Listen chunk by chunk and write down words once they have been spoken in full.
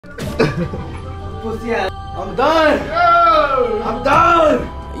I'm done. I'm done.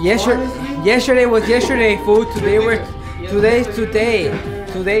 Yesterday was yesterday, fool. Today's today.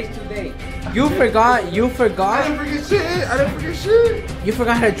 You forgot. I didn't forget shit. You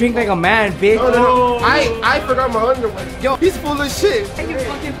forgot how to drink like a man, bitch. No. I forgot my underwear. Yo, he's full of shit. You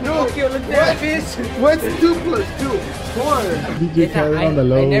fucking look at that, bitch. What's 2 plus 2? 4. DJ Kelly on the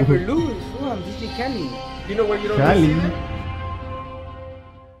low. I never lose. Fool, I'm DJ Kelly. You know what you don't Kelly.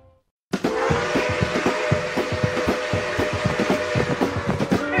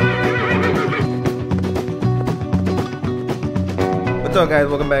 What's up, guys?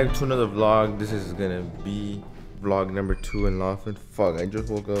 Welcome back to another vlog. This is gonna be vlog number 2 in Laughlin. Fuck, I just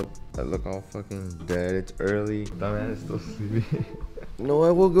woke up. I look all fucking dead. It's early. Dumbass is still sleepy. No,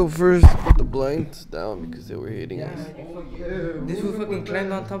 I would go first. Put the blinds down because they were hitting us. This fool fucking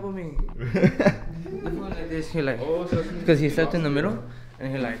climbed on top of me. Like this, he like, because he slept in the middle,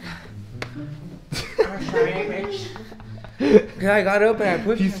 and he like, I'm sorry, bitch. Cause I got up and I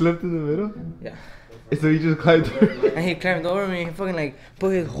pushed He him. slept in the middle? Yeah. So he just climbed over. And he climbed over me, he fucking like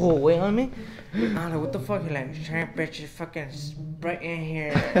put his whole weight on me. And I was like, what the fuck? He like, sorry, bitch, you fucking right in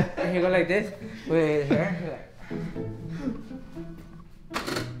here. And he go like this with his hair. He like,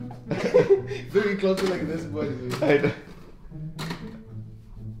 Looking closer like this, boy. and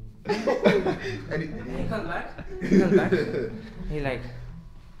he comes back. He comes back. He like,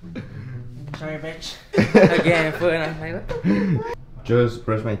 sorry, bitch. Again, foot, and I'm like, what the? Just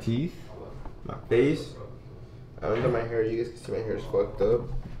brush my teeth, my face. Under my hair, you guys can see my hair is fucked up.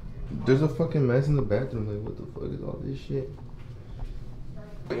 There's a fucking mess in the bathroom. Like, what the fuck is all this shit?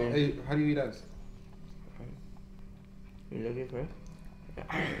 Hey, how do you eat ass? You looking for it?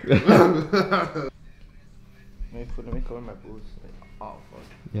 Let me cover my boobs. Like, oh fuck.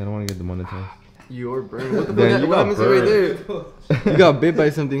 Yeah, I don't want to get demonetized. You're burned. What the Yeah, fuck? you What got happens right there? You got bit by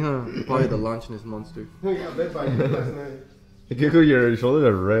something, huh? Probably the launchness monster. You got bit by you last night. Keko, your shoulders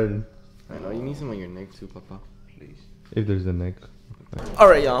are red. I know, you need some on your neck too, papa. Please. If there's a neck.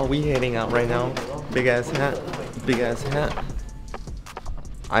 Alright, y'all, we heading out right now. Big ass hat.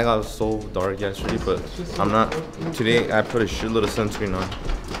 I got so dark yesterday, but I'm not. Today, I put a shitload of sunscreen on.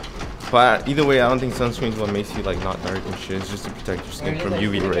 But either way, I don't think sunscreen is what makes you like not dark and shit. It's just to protect your skin from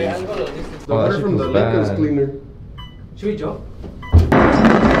UV rays. The water from the lake is cleaner. Should we jump?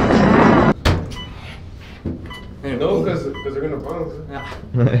 No, because they're gonna bounce. Yeah.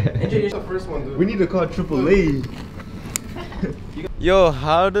 Introduce the first one, dude. We need to call AAA. Yo,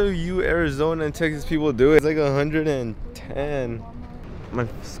 how do you Arizona and Texas people do it? It's like 110. My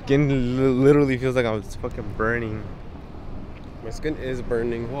skin literally feels like I was fucking burning. My skin is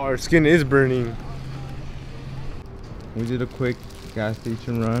burning. Well, our skin is burning. We did a quick gas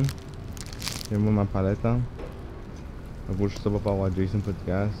station run. Here with my paleta. Agushto papa while Jason puts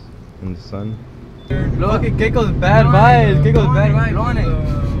gas in the sun. Look at Keko's bad vibes. Keko's bad vibes. Blowing it.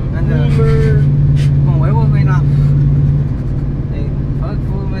 And con huevos, güey, no. Fuck,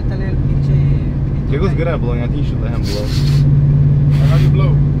 fool, métale el pinche. Keko's good at blowing. I think you should let him blow. How do you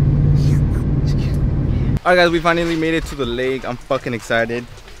blow? Alright guys, we finally made it to the lake. I'm fucking excited.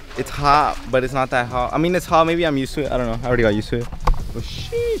 It's hot, but it's not that hot. I mean, it's hot. Maybe I'm used to it. I don't know. I already got used to it. But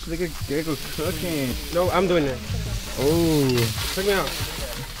sheesh, look at Keko cooking. No, I'm doing it. Oh. Check me out.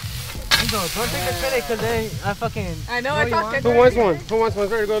 Don't take the credit because I fucking. I know, I thought Who wants one? Who wants one?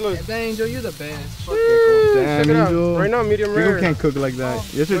 Ready, go look. Angel, you're the best. Damn, Check it out. Angel. Right now, medium rare. Keko can't cook like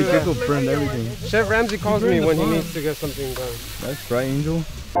that. Yesterday, Keko burned everything. Chef Ramsay calls me when he needs to get something done. That's right, Angel.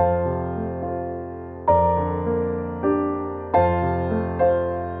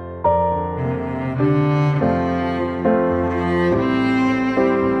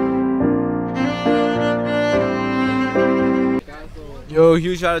 Yo,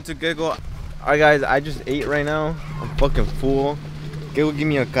 huge shout out to Keko. Alright guys, I just ate right now. I'm fucking full. Keko gave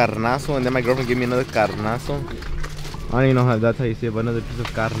me a carnazo and then my girlfriend gave me another carnazo. I don't even know how that's how you say it, but another piece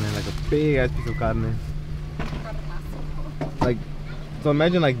of carne, like a big ass piece of carne. Like, so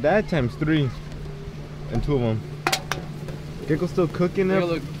imagine like that times 3 and 2 of them. Keko's still cooking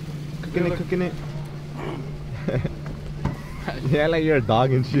it. Cooking it. Yeah, like you're a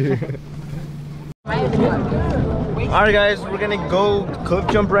dog and shit. Alright guys, we're gonna go cliff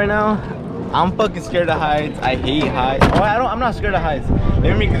jump right now. I'm fucking scared of heights. I hate heights. Oh, I'm not scared of heights. Let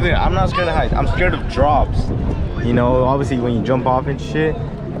me make it clear. I'm not scared of heights. I'm scared of drops. You know, obviously when you jump off and shit.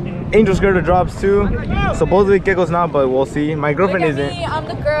 Angel's scared of drops too. Supposedly Keko's not, but we'll see. My girlfriend isn't. Me, I'm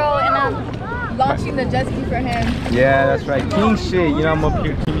the girl and I'm launching the jet ski for him. Yeah, that's right. King shit. You know I'm up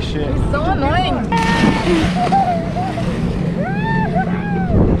here king shit. It's so annoying.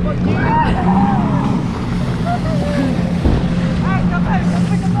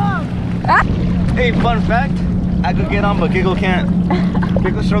 Hey, fun fact. I could get on, but Keko can't.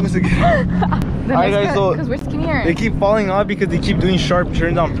 Keko struggles to get on. Alright guys, so because we're skinnier. they keep falling off because they keep doing sharp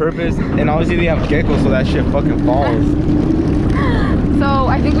turns on purpose. And obviously they have Keko, so that shit fucking falls. So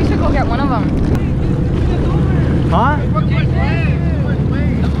I think we should go get one of them. Huh?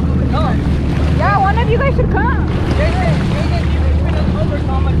 Yeah, one of you guys should come.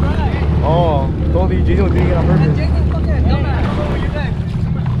 Oh, told you Jason was doing it on purpose.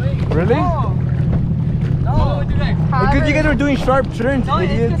 Really? No. Because you guys are doing sharp turns,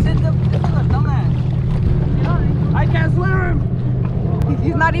 idiots. I can't swim.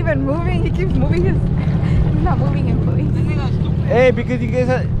 He's not even moving. He keeps moving his. He's not moving in place. Hey, because you guys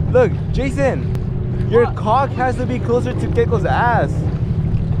have, look, Jason, your cock has to be closer to Keko's ass.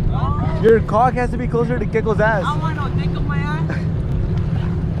 Your cock has to be closer to Keko's ass. I want to think of my ass.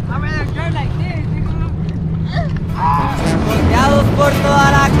 I'd rather turn like this. Rodeados por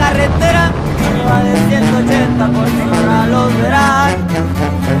toda la carretera, va de 180 por hora los verás.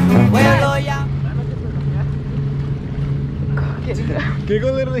 Pueblo ya. Keko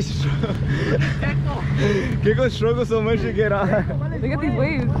literally Keko struggles so much to get on. Look at these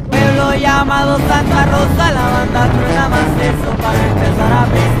waves. Pueblo llamado Santa Rosa, la banda truena más eso para empezar a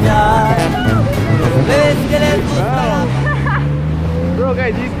pistear. Ves que les gusta la... Bro,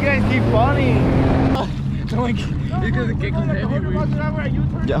 guys, these guys keep falling. Because Keko's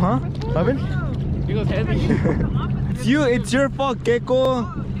heavy. Yeah, huh? Robin? Keko's heavy. It's your fault, Keko.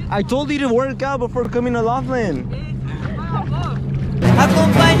 I told you to work out before coming to Laughlin.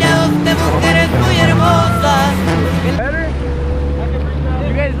 Acompañados de mujeres muy hermosas. Better?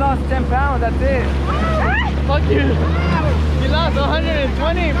 You guys lost 10 pounds, that's it. Fuck you. You lost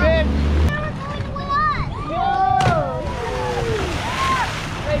 120, bitch.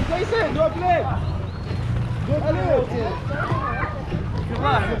 Hey, Jason, do a flip. Do a flip. Come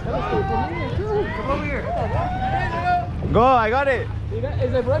on. Come over here. Go, I got it.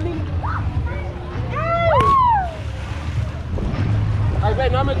 Is it running? I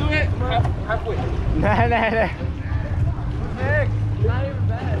bet, now I'm gonna do it halfway. Nah. Not even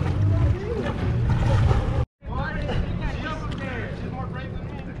bad.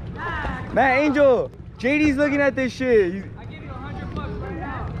 Man, Angel, JD's looking at this shit. I give you $100 right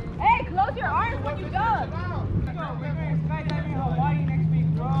now. Hey, close your arms when you jump. We're going skydiving Hawaii next week,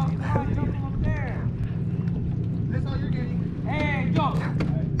 bro. Come on, jump from up there. That's all you're getting. Hey, jump.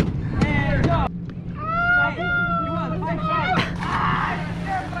 Hey, jump. Hey, you want 5 shots?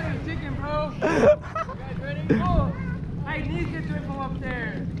 They're fucking chicken, bro. You guys ready? Cool. Hey, knees get to it from up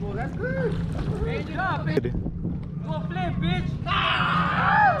there. Cool, that's good. Hey, jump, bitch. Go flip, bitch.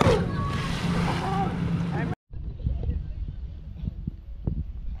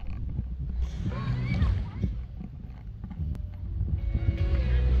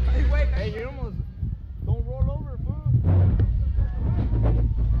 Hey, you almost don't roll over, fool.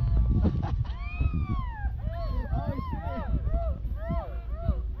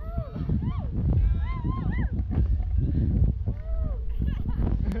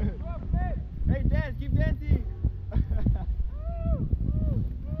 Hey, dance, keep dancing.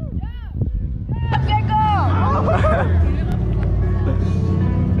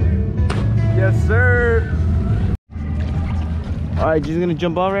 Yes, sir. Alright, she's gonna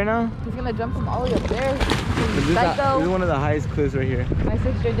jump off right now. He's gonna jump from all the way up there. This is one of the highest cliffs right here. My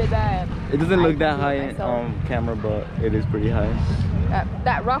sister did that. It doesn't I look that can do it high myself. on camera, but it is pretty high.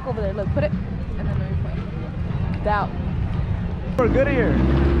 That rock over there. Look, put it, and then let me point. Down. We're good here.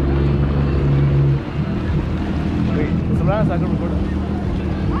 Wait, sometimes I can record it.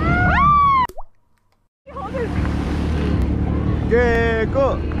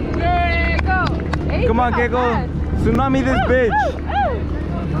 Keko! Keko! Hey, Come on, you're Keko! not bad. Tsunami this bitch!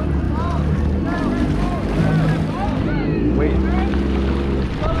 Wait.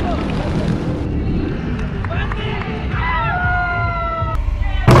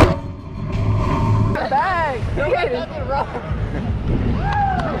 Bag!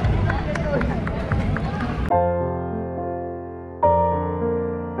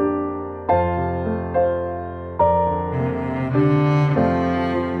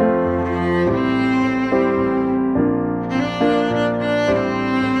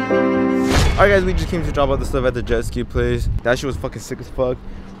 Alright guys, we just came to drop out the stuff at the jet ski place. That shit was fucking sick as fuck.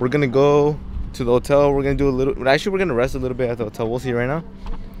 We're gonna go to the hotel. We're gonna do a little, actually we're gonna rest a little bit at the hotel. We'll see right now.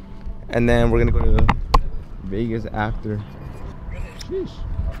 And then we're gonna go to Vegas after. Sheesh.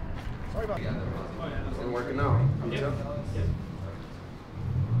 Sorry about that. I'm working out.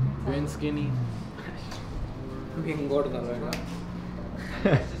 Being skinny. I'm being gordo right now.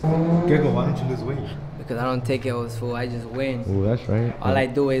 Keko, why don't you lose weight? Because Cause I don't take L's, fool. I just win. Oh, that's right. All I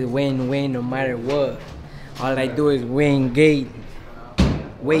do is win no matter what. All I do is win gate.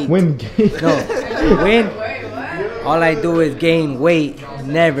 Wait. Win gate. No. Win. All I do is gain weight.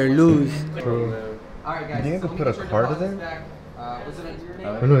 Never lose. Alright, guys. You think I could put a card in there? What's the next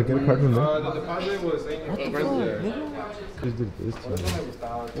Oh no, get a card from there. The deposit was Just did this to me.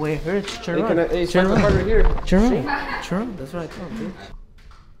 Wait, it hurts. Turn Hey, around. hey, swipe the card right here. Turn around. Turn around. That's what I thought, bitch.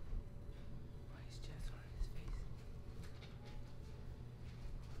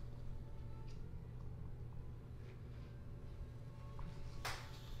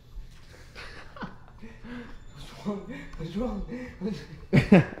 What's wrong?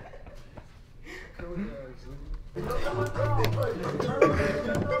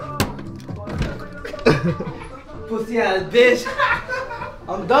 Pussy ass bitch.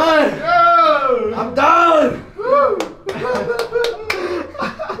 I'm done. I'm done.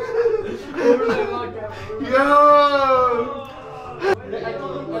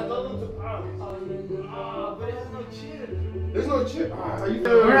 There's no chip.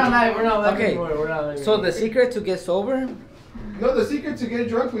 We're not live. We're not live Okay, anymore. We're not live so the secret to get sober No, the secret to get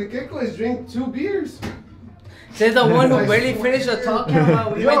drunk with Keko is drink 2 beers. says the one who barely finished a talk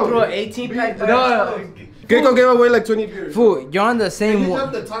count. We went through an 18-pack. Keko gave away like 20 beers. Fool, you're on the You same one.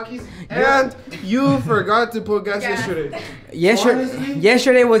 jumped the Takis and you forgot to put gas yesterday.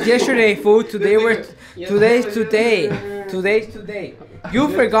 Yesterday was yesterday, fool. Today's today. Today's today. You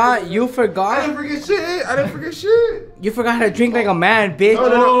forgot. I didn't forget shit. You forgot how to drink like a man, bitch.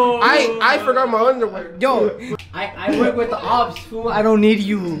 No. I forgot my underwear. Yo, I work with the ops, fool. I don't need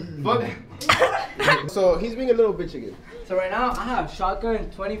you. So he's being a little bitch again. So right now I have shotgun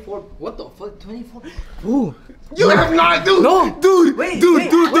 24. What the fuck, 24? Ooh. You have not, dude. No. Dude. Wait, Dude. wait,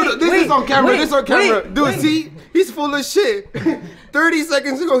 This wait, is on camera. wait, This is on camera. wait, Dude, wait. see, he's full of shit. 30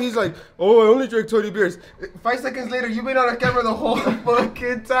 seconds ago, he's like, "Oh, I only drank 20 beers." 5 seconds later, you've been on camera the whole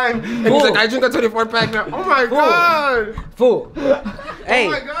fucking time, and he's like, "I drink a 24 pack now." Oh my god. Fool. Hey,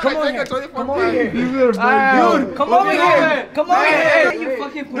 Oh my god, come I on drank here. a 24 Come pack. over here. Dude, Come over here. Come over here. You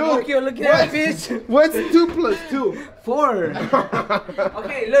fucking Pinocchio looking at bitch. What's 2 plus 2? 4.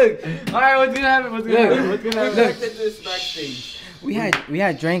 Okay, look. Alright, what's gonna happen? What's gonna happen? What's gonna happen? Look. This backstage. We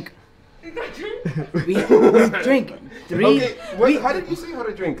had drink. We drink 3. Okay, how did you say how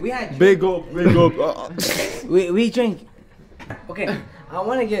to drink? We had Big up. we drink. Okay, I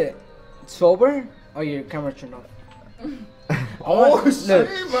want to get sober. Oh, your camera turned off. Oh shit,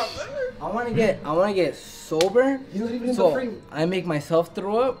 I want to get sober. You're not even in the So frame. I make myself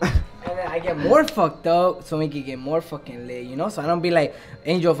throw up, and then I get more fucked up, so we can get more fucking lit, you know. So I don't be like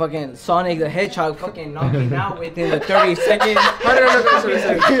Angel fucking Sonic the Hedgehog fucking knocking out within the 30 seconds. How did I know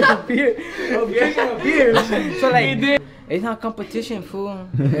that? Beer. So like, it's not competition, fool.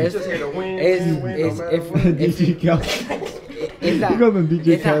 It's Just here to win. it's DJ Khaled. it's that. You got them DJ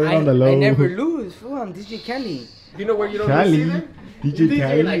it's that Khaled on the low. I never lose, fool. I'm DJ Kelly. You know where you don't Cali. see them? DJ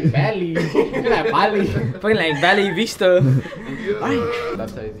Khaled. Like Valley. Like Bali. Fucking like Valley Vista.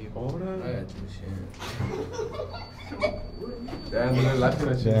 Baptize you. Damn, they're laughing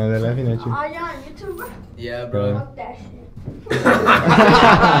at you. Yeah, they're laughing at you. Are you on YouTube, bro? Yeah, Bro. Fuck that shit.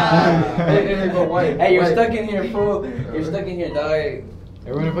 Hey, but why? Hey, you're Why? stuck in here, fool. You're stuck in here, dog.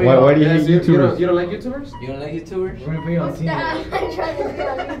 Why do you hate You YouTubers? don't like YouTubers? You don't like YouTubers? We're gonna put you on What's scene. that? I'm trying to be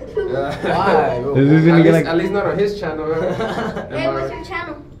on YouTube. Why? Is this gonna get At like least not on his channel. Hey, what's your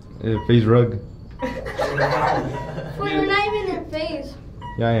channel? face rug? Well, you're not even in phase.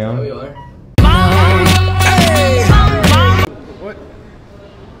 Yeah, I am. Oh, you are? What?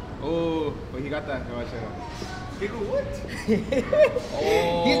 Oh, but he got that. Watch out. What? He's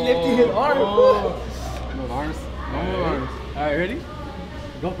lifting his arm. No arms. No more arms. Alright, ready?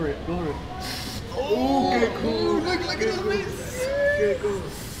 Go for it. Go for it. Oh, get cool. Look at his face. Get cool.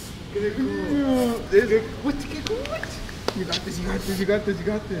 Get cool. What? Get cool. What? You got this. You got this. You got this. You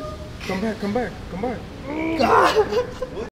got this. Come back. Come back. Come back.